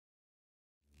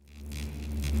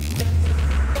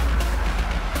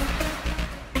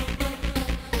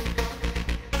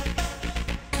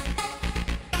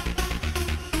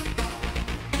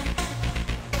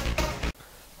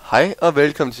Hej og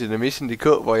velkommen til DamishianDK,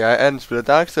 hvor jeg er den spiller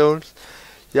Dark Souls.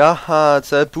 Jeg har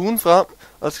taget buen frem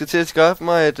og skal til at skaffe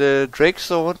mig et Drage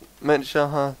Sværdet, mens jeg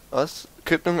har også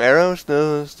købt nogle arrows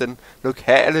nede hos den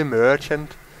lokale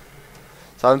merchant.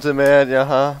 Samtidig med at jeg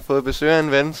har fået besøg af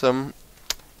en ven, som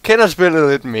kender spillet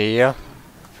lidt mere.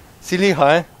 Sig lige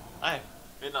hej. Hej,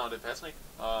 mit navn er Patrick,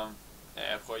 og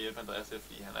ja, jeg prøver at hjælpe Andreas lidt,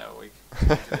 fordi han er jo ikke til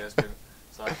det her spil.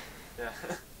 Så ja.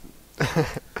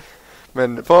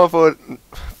 Men for at få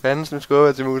fanden, nu skubber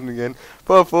jeg til musen igen.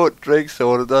 For at få Drage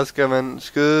Sværdet, der skal man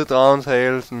skyde dragens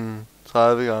hale sådan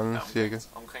 30 gange, Ja, cirka.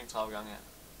 Omkring 30 gange, ja.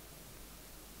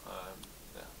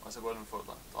 Og så går den få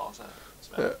drage sværd,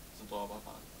 Ja. som dropper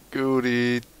fra. God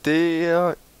idé.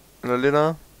 Eller lidt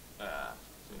af. Ja,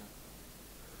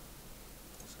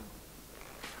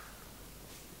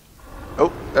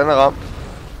 sikkert. Den er ramt.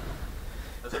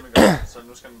 Så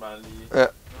nu skal den bare lige... Ja. Nu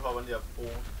hopper den lige op på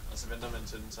broen, og så venter man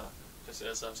til den så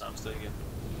placerer sig samme sted igen.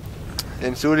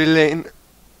 En sur lille en.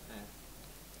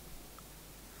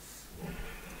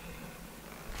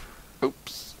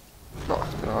 Ups. Nå,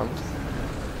 den er ramt.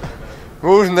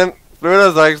 Musen, den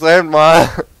flytter sig ekstremt meget.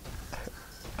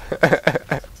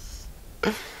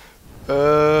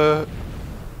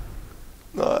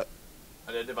 Nej.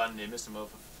 Og det er bare den nemmeste måde at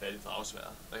få fat i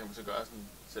dragesværdet. Der kan man så gøre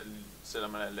sådan,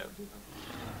 selvom man er lavt lidt.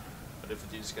 Og det er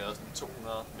fordi det skader sådan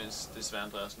 200, mens det svære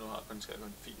Andreas nu har kun skadet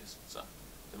kun 80, så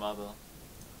det er meget bedre.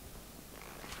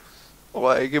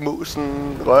 Rør ikke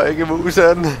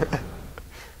musen.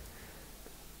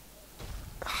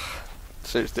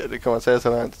 Seriøst, det kommer til at tage så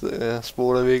lang tid. Jeg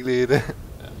spoler virkelig i det. Ja,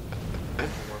 det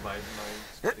må bare ikke noget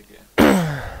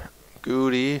strategere.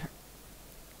 Goodie.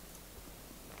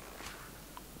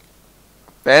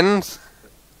 Vandens.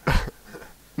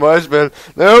 Møgspil.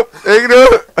 Nope, ikke nu.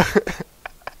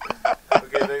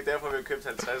 Okay, det er ikke derfor, vi har købt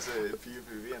 50 4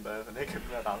 PvP, Andreas. Han har ikke købt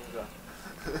den her ramme der.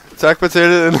 Tak for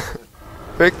tilliden.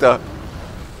 Fik dig. Okay,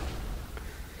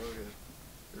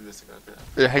 det bliver så godt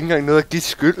der. Jeg har ikke engang noget at give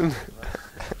skylden. Nej,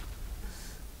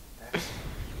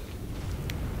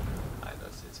 det er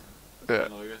også det til. Ja.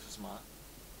 Den rykker så meget.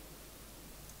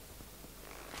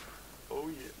 Oh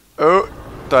yeah. Oh,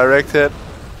 direct hit.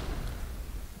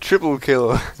 Triple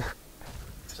kill.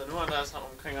 Så nu er der altså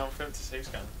omkring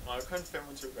 5-6 gange. Nej, kun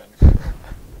 25 gange.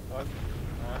 Okay.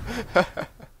 Ja.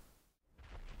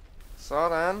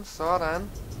 Sådan.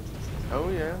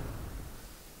 Oh yeah.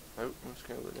 Nu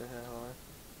skal jeg ud af det her høje.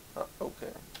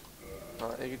 Okay.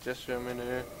 Nej, ikke gesture, men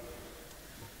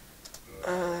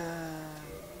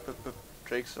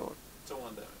Drage Sværdet.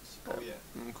 200 damage. Oh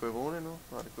yeah. Kunne jeg bruge det nu?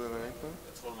 Nej, det kunne jeg vel ikke. Jeg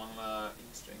tror, du mangler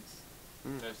instincts.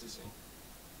 Lad os lige se.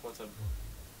 Prøv at tage den på.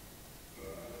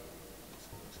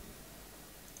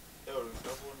 Det var du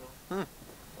skal bruge den nu.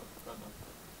 Godt nok.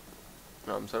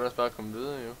 Nå, men så lad os bare komme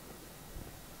videre, jo.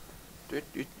 Så nu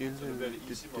bliver det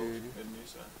easy mode med den nye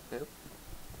sværd. Yep.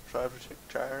 Try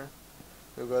projectile.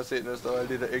 Du kan godt se, der står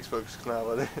alle de der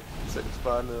Xbox-knapper, det selv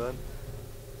bare nederen.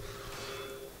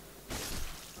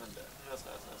 Sådan der.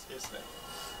 153. Et slag.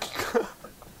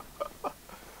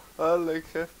 Hold da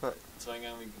kæft, mand. Jeg tror ikke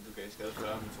engang, du kan skade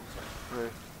før med 2 slag.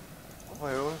 Nej.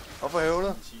 Hvorfor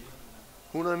hævler?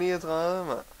 139,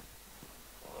 mand.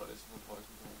 Det er sådan en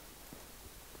poison på.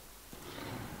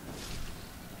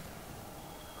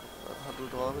 Hvad har du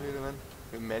droppet, lille mand?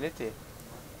 Humanity. Det er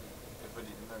fordi,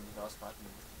 den er også smart med.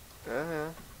 Ja.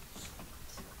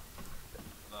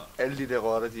 Nå. Alle de der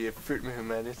rotter, de er fyldt med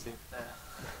humanity. Ja.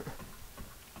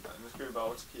 Nu skal vi bare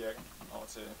over til kirken. Over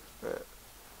til... Ja.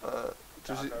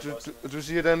 Du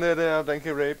siger den der, den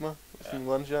kan rape mig. Sådan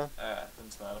one shot. Ja,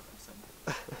 den smerter fuldstændig.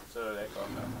 Så er det ikke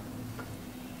godt med.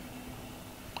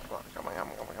 Kom.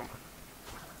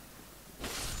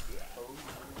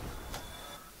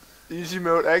 Easy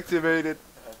mode activated.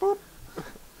 Boop. Det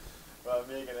var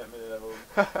mega nemt med det der våben.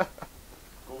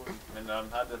 God, men når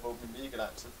man har det der våben i mega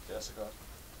lang tid, det er så godt.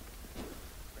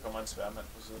 Der kommer en sværmand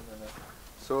på siden af det.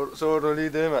 Så du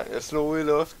lige det, mand? Jeg slog i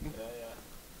luften. Ja.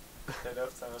 Det er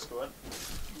luft, han er sgu ondt.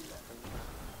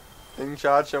 Ingen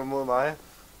charger mod mig.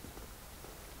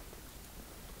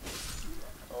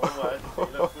 Overvej, det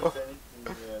fælder fuldstændig.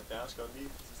 Din Dansk godt lige.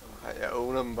 Ej, jeg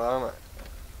owner dem bare, mand.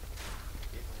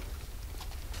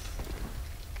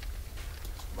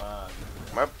 Bare...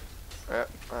 Ja,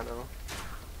 I know.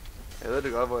 Jeg ved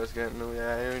det godt, hvor jeg skal hen nu.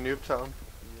 Jeg er jo i Newtown.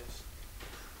 Yes.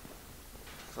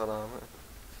 Så der er med.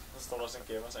 Så står der også en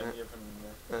gemmer sig lige på min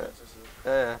venstre side.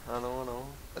 Ja, I know.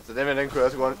 Altså den kunne jeg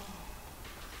også godt.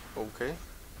 Okay.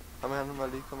 Han var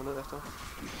lige kommet ned efter.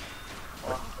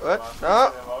 What? Nå!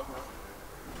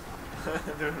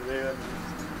 Det er mega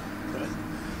nyt.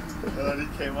 Der er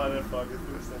lige kameraet der fucket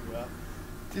fuldstændig, ja.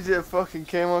 De der fucking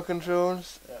camera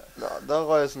controls. Ja. Nå, der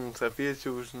røg jeg sådan 3-4.000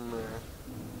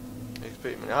 XP,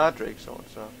 men jeg har Drake Sword,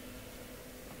 så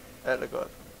alt er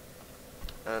godt.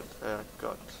 Alt er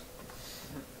godt.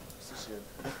 Så siger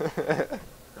det.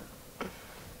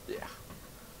 Ja.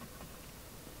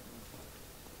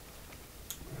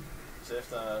 Så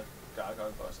efter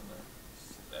gargoyle-bosserne,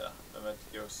 eller hvad de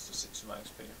gjorde så sindssygt mange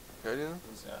XP. Gør de det?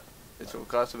 Ja. Det tog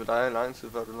græsset ved dig i lang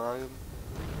tid, før du nakkede dem.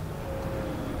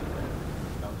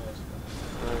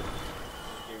 Det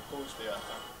giver god XP i hvert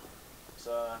fald.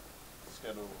 Så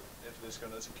skal du, efter det skal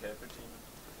du ned til Capri-teamet.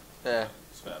 Ja,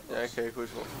 Svært jeg kan ikke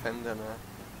huske, hvor fanden den er.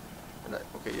 Men nej,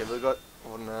 okay, jeg ved godt,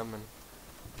 hvor den er, men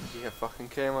de her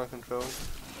fucking camera controls.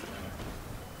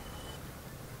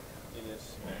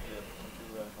 Elias, med at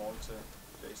computer i forhold til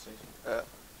PlayStation. Ja.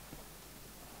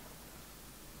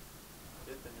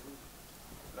 Lidt den nu.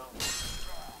 Long.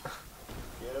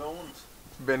 Get ondt.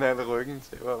 Ben han ryggen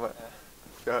til, hvor man. Ja.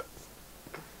 Fjort.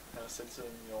 Han har selv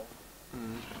tiden i år.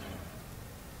 Mm.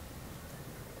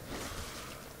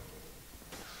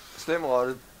 Slem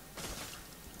rotte.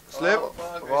 Slem rotte.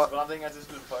 Jeg skal ikke engang til at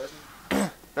spille poison.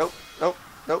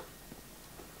 Nope.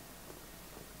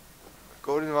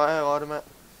 Gå din vej her, rotte, mand.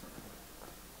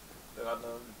 Det er ret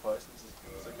noget med poison,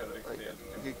 så kan du ikke det.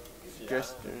 Du kan ikke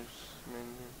gestures,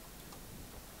 men...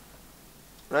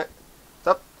 Nej.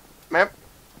 Stop. Ma'am.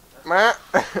 Ma. Jeg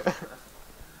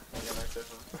kan nok tage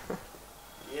på.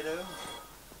 Get out.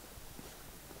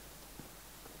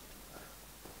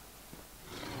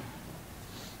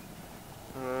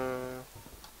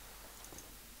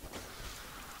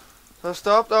 Så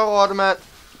stop der, rotte, mand.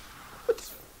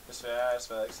 Desværre er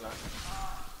svært ikke så langt.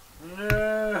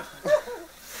 Nø.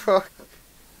 Fuck.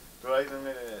 Du har ikke noget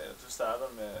med, du starter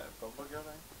med bomber, gjorde du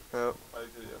ikke? Jo. Og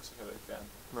ikke det, så kan du ikke fjerne.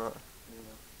 Nej.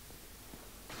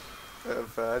 Jeg er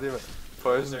færdig, mand.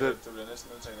 Poison det. Du bliver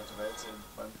næsten nødt til at gå tilbage til en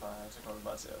bonfire, så kommer du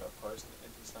bare til at være poison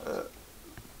enten snart.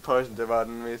 Poison, det var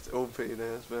den mest OP i det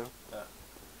her spil. Ja.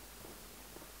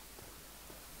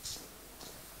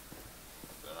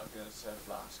 Det er nok nødt til at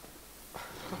flaske.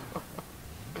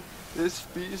 Det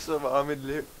spiser bare mit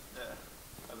liv. Ja,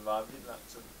 og det varer vildt lang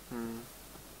tid.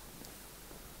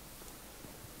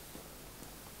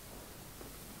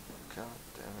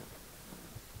 Goddammit.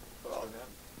 Hvor skal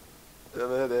du Jeg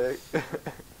ved det ikke.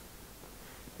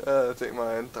 Jeg havde tænkt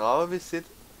mig en dragevisit.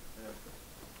 Ja.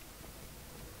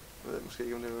 Jeg ved måske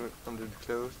ikke, om det er det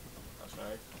klogeste. Jeg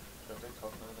tror ikke. Jeg kan ikke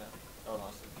koge noget der. Der var der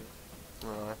også lidt gift.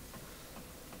 Nej.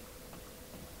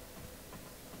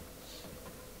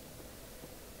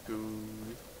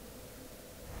 Gud.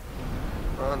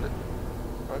 Sådan det.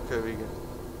 Så kører vi igen.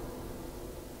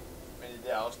 Men i det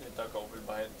afsnit, der går vi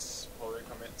bare hen, prøver vi at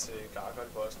komme ind til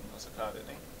gargoyle-bossen, og så klarer den,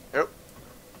 ikke? Jo.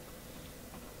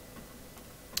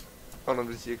 Og når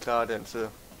du siger klar den, så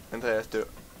Andreas dør.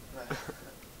 Nej.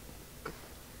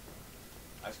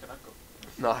 Jeg skal nok gå.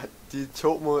 Nej, de er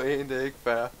 2 mod 1, det er ikke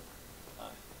fair.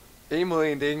 Nej. 1 mod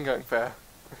 1, det er ikke engang fair.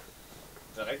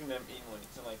 Det er rigtig nemt 1 mod 1,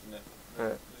 sådan rigtig nemt. Ja.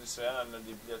 Det er sværere, når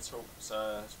de bliver 2, så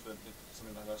er det lidt, som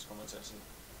jeg nok også kommer til at sige.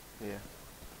 Ja.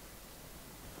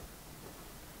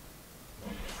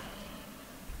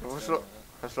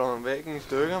 Han slår han væggen i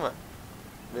stykker, mand.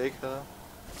 Væk her.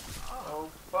 Oh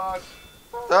fuck.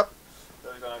 Stop. Det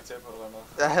var godt nok til på det noget.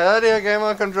 Jeg hader det her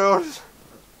camera controls.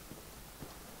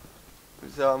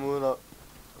 Vi ser ham udenom.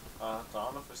 Og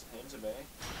dragen har fået sin hane tilbage.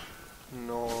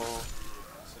 Nå.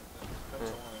 Simpelthen.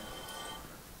 Ja.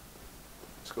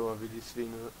 Skubber vi lige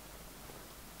svinet ud.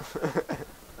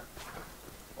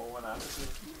 Og en anden side.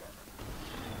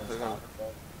 Det kan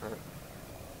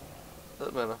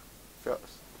Ved man der.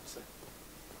 Fjors.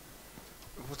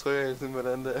 Hvorfor trykker jeg hele tiden på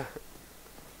den der?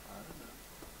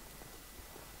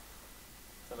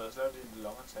 Så lad os lave de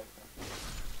long attack der.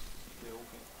 Det er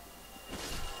okay.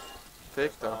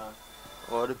 Perfekt der.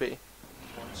 Rotte B.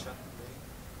 One shot B.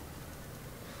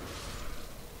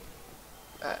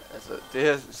 Ja, altså det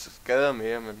her skader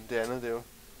mere, men det andet det jo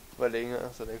var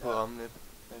længere, så det kunne ramme lidt.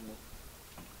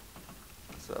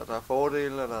 Så der er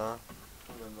fordele, og der er...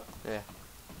 Ja.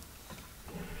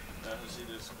 Jeg vil sige,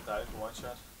 det er super dejligt på one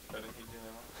shot. Det gør det helt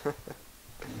nemmere.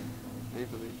 Lige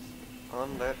præcis.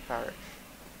 On that part.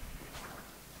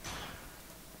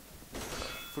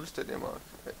 Fuldstændig amok.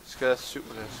 Skal jeg 7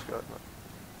 på det skørt, mand.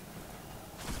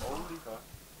 Holy god.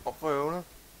 Op for øvne.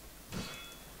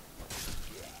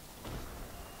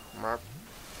 Mark.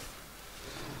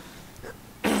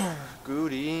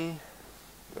 Goodie.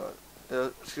 Godt. Jeg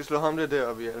skal slå ham lidt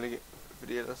deroppe i alle igen,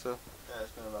 fordi ellers så... Ja, jeg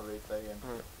spiller bare væk der igen.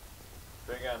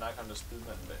 Det er ikke engang ham, der spiller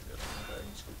manden bag, det er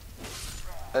ingen skyld.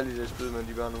 Alle de der spydmænd,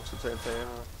 de er bare nogle totalt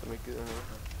taber, som ikke gider noget.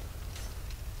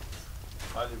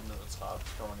 Bare lige ned ad trappen,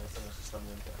 så kommer han efter, når jeg skal slå mig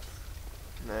hjem der.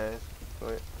 Nej,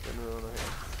 okay. Den er under her.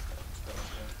 Ja,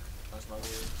 der er så meget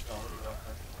ude, så kommer det op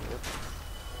her. Yep.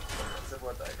 Så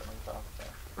burde der ikke være nogen far der.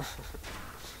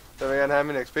 Så vil jeg gerne have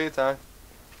min XP, tak.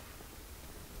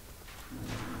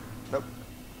 Nope.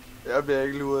 Jeg bliver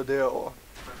ikke luret derovre.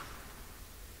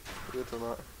 Det er så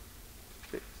nej.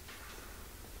 Okay.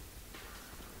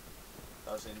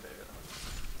 Der er også en bagved dig.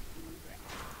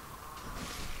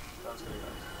 Der skal det ikke.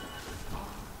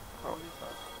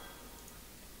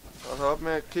 Og så op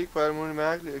med at kigge på alt muligt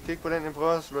mærkeligt. Kig på den, jeg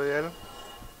prøver at slå ihjel.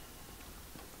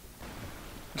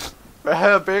 Hvad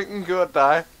havde bænken gjort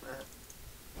dig?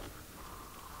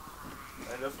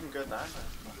 Ja, luften gør dig,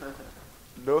 man.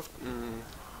 Luften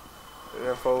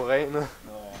er forurenet.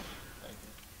 Nå ja,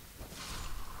 rigtigt.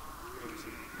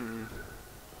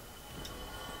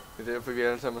 Det er derfor, vi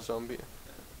alle sammen er zombier.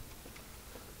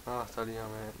 Der er lige her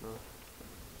med noget.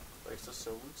 Og ekstra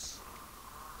souls.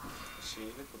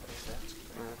 Sjæle på pænt dansk.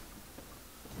 Ja.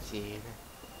 Sjæle.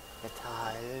 Jeg tager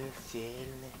alle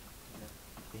sjælene.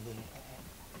 Ja.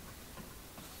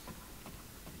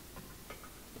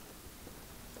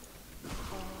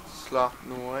 Slap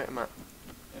nu af, mand.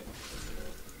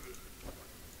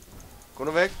 Gå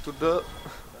nu væk, du er død.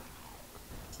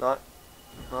 Nej.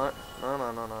 Nej.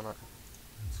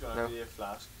 Skal man lige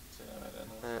flask til at være det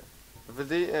andet? Ja.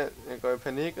 Fordi jeg går i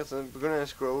panik, og så begynder jeg at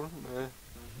scrolle med.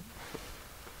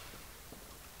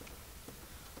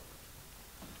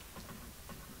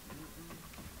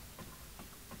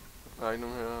 Der er ikke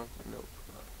nogen her. Nope.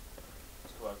 Du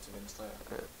skal bare op til venstre her.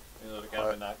 Ja. Jeg ved, du gerne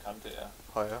vil nakke ham, det er.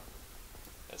 Højre.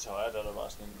 Ja, til højre der er der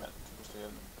bare sådan en mand, du kunne stå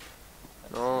hjemme.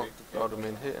 Nå, du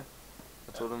mente her.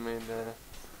 Jeg tror du mente,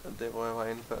 det hvor jeg var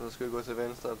inde før, så skal vi gå til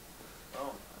venstre. Nå.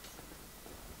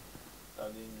 Der er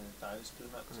lige en dejlig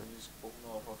spydmand, som lige skal bruge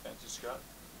noget over på fancy skjold.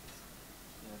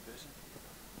 Ja, bøsse.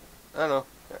 Hallo.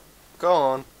 Ja.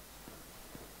 Go on.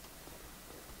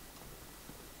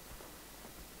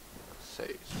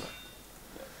 Sags, mand.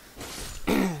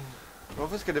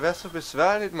 Hvorfor skal det være så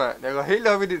besværligt, mand? Jeg går helt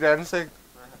op i dit ansigt. Det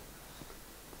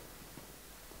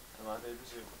er meget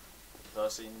depressivt. Der er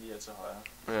også en lige her til højre.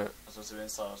 Ja. Og så til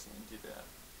venstre er også en af de der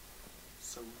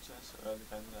Soutas, eller hvad det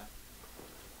fanden der.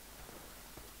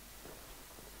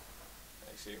 Jeg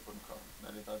er ikke sikker på, den kommer. Den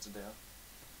er lidt ned til der.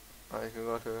 Nej, jeg kan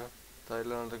godt høre. Der er et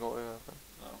eller andet, der går i hvert fald.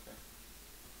 Nå, okay.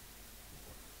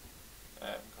 Ja,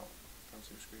 den kommer. Kom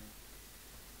til skyen.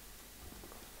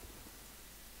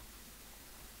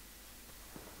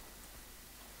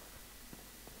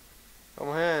 Kom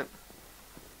herind.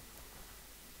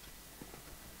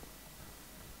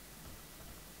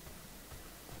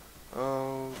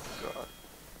 Oh god.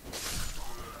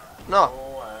 Nå!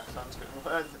 Ja, sådan skal du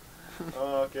have det.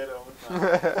 Get over det.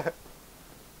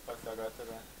 Fuck, der er godt det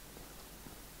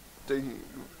der.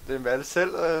 Den valgte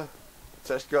selv at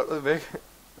tage skjoldet væk.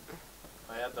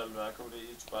 Og ja, der ville være god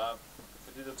idé, at bare,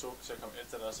 fordi der tog til at komme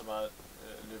efter dig, så bare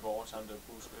løbe over til ham der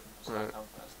buskøben, og så lagt ham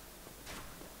fast.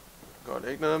 Godt,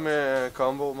 ikke noget med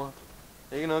combo mig.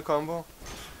 Ikke noget combo.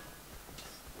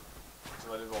 Så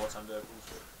var det løbe over til ham der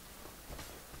buskøben.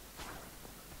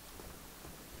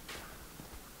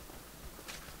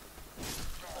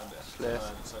 Slash.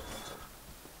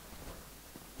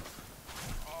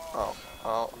 Au,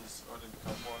 au. Og det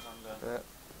kommer sådan der. Ja.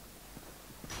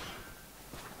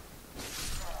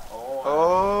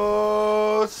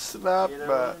 Snap,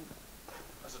 man.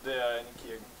 Altså det er inde i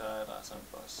kirken, der er sådan en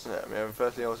boss. Ja, men jeg vil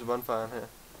først lige over til bonfaren her.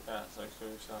 Ja, så ikke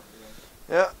skal vi så igen.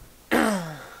 Ja.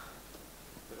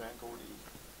 Det er en god idé.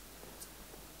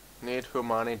 Need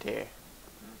humanity. Vi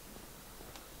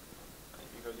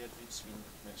går lige et vildt svin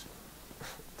med sko.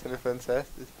 Den er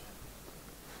fantastisk.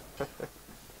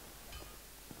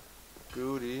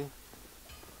 Goodie.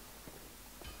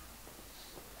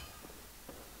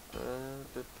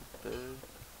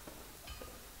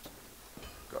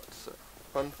 Godt så.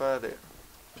 Bonfire der.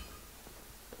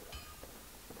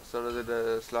 Så er der det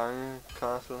der slange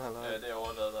castle her. Ja,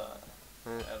 derovre der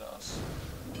er der også.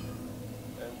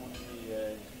 Der er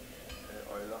mulige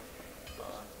øjler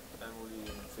og alle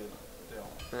mulige fælder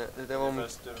derovre. Ja, det er der hvor man...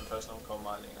 Det er den første, når man kommer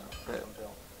meget længere. Ja.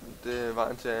 Derovre. Det er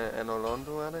vejen til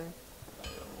Anolondo, er det ikke?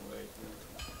 Nej, jeg er ikke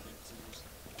lidt tidligst.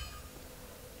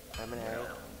 Jamen er det.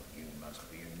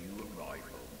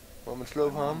 Må man slå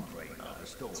på ham?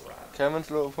 Kan man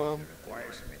slå på ham?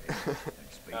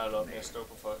 Jeg har lov med at slå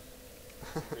på folk.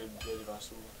 Så bliver de bare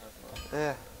sure.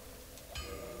 Ja.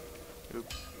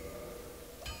 Ups.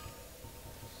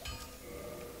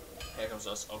 Her kan man så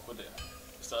også opgradere.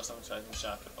 Hvis der er sådan nogle Titan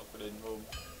Shark, kan opgradere din våben.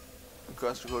 Det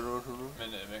koster kun 800.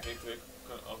 Men man kan ikke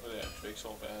kun opgradere Drake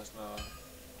Sword, ved at have sådan noget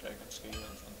Dragon Scale eller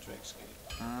sådan noget Drake Scale.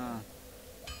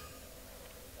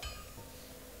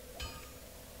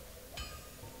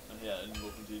 Ja, en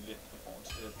våben, de er lidt i forhold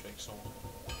til det Drage Sværdet.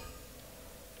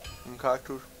 En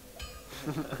kaktus.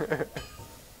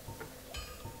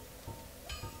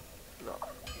 Nå.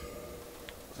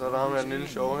 Så er der ham med den lille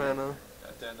sjov hernede.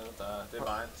 Ja, dernede, det er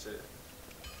vejen til...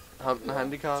 Ham den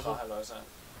handicappede.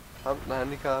 Ham den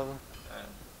handicappede. Ja.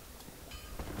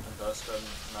 Man kan også godt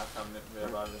snakke ham nemt ved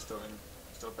at bare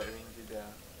stå bag en af de der...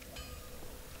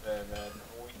 Hvad er den?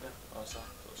 Ruiner, og så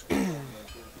skyde med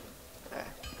ja,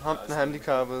 ham den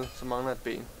handicappede, som mangler et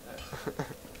ben. Ja.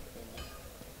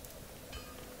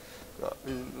 Nå,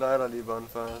 vi leger der lige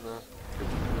bonfire, så.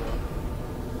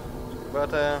 Hvad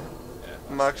der er?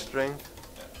 Max strength.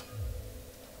 Ja.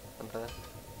 Fantastisk.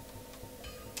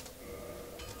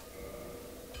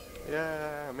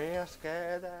 Ja, mere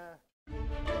skade.